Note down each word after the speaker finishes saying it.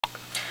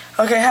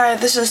Okay, hi,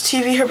 this is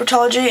TV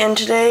Herpetology, and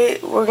today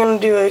we're going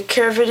to do a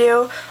care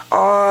video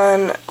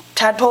on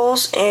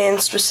tadpoles, and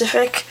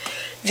specific,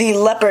 the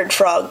leopard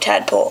frog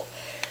tadpole.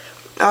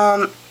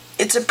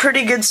 It's a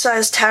pretty good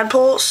sized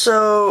tadpole,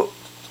 so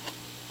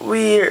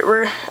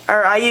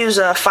I use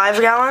a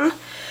 5-gallon.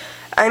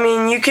 I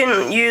mean, you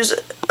can use,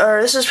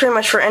 or this is pretty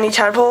much for any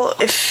tadpole.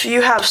 If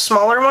you have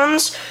smaller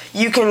ones,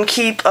 you can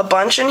keep a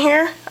bunch in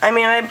here. I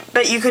mean, I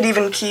bet you could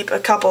even keep a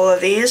couple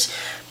of these.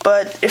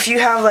 But if you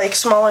have like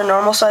smaller,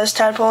 normal-sized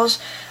tadpoles,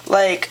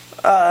 like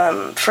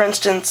for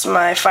instance,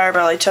 my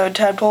fire-belly toad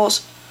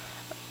tadpoles,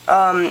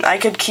 I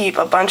could keep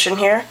a bunch in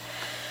here.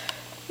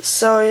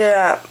 So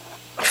yeah,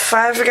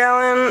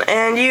 5-gallon,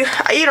 and you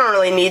don't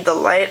really need the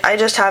light. I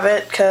just have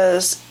it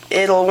because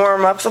it'll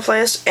warm up the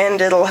place and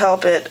it'll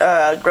help it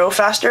grow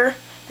faster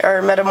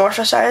or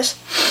metamorphosize.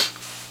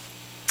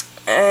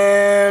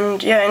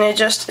 And yeah, and it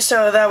just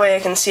so that way I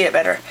can see it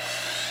better.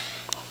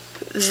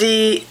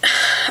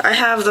 I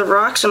have the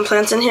rocks and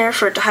plants in here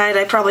for it to hide.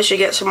 I probably should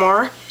get some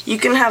more. You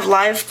can have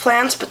live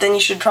plants, but then you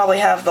should probably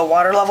have the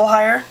water level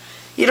higher.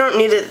 You don't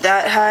need it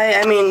that high.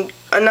 I mean,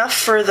 enough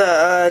for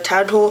the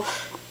tadpole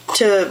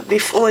to be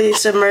fully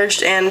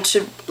submerged and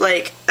to,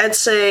 like, I'd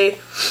say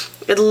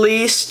at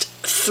least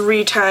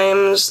 3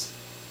 times,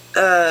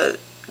 the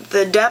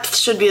depth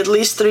should be at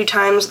least 3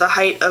 times the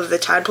height of the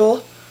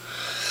tadpole.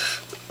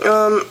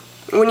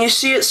 When you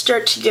see it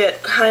start to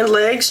get hind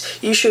legs,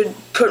 you should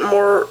put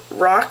more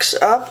rocks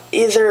up,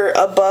 either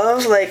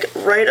above, like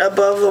right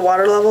above the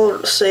water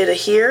level, say to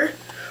here,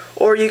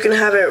 or you can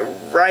have it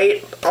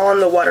right on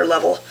the water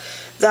level.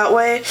 That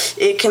way,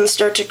 it can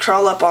start to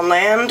crawl up on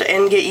land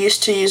and get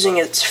used to using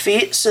its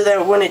feet, so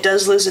that when it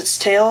does lose its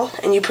tail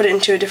and you put it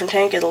into a different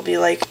tank, it'll be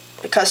like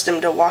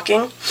accustomed to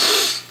walking.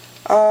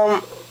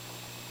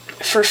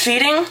 For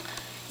feeding,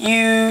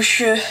 you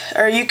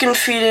can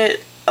feed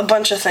it a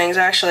bunch of things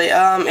actually.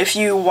 If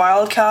you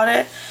wild caught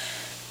it,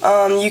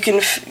 you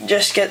can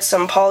just get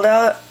some pond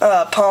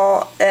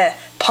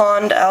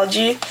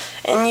algae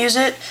and use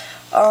it.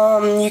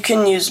 You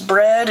can use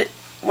bread.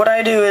 What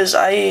I do is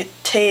I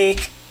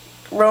take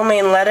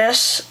romaine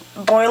lettuce,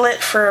 boil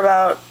it for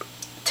about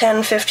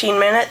 10-15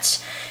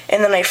 minutes,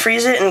 and then I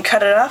freeze it and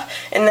cut it up,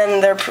 and then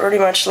they're pretty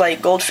much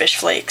like goldfish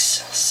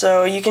flakes.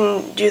 So you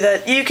can do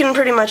that. You can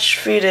pretty much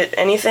feed it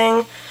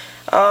anything.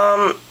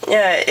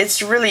 Yeah,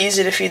 it's really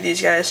easy to feed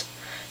these guys.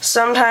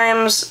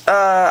 Sometimes,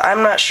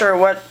 I'm not sure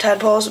what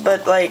tadpoles,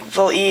 but like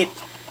they'll eat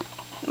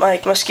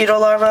like mosquito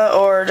larvae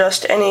or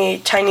just any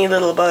tiny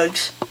little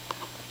bugs.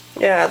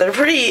 Yeah,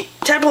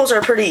 tadpoles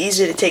are pretty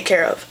easy to take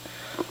care of.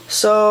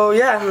 So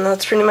yeah,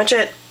 that's pretty much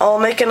it. I'll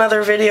make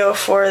another video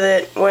for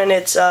that when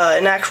it's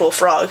an actual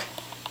frog.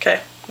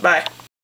 Okay, bye.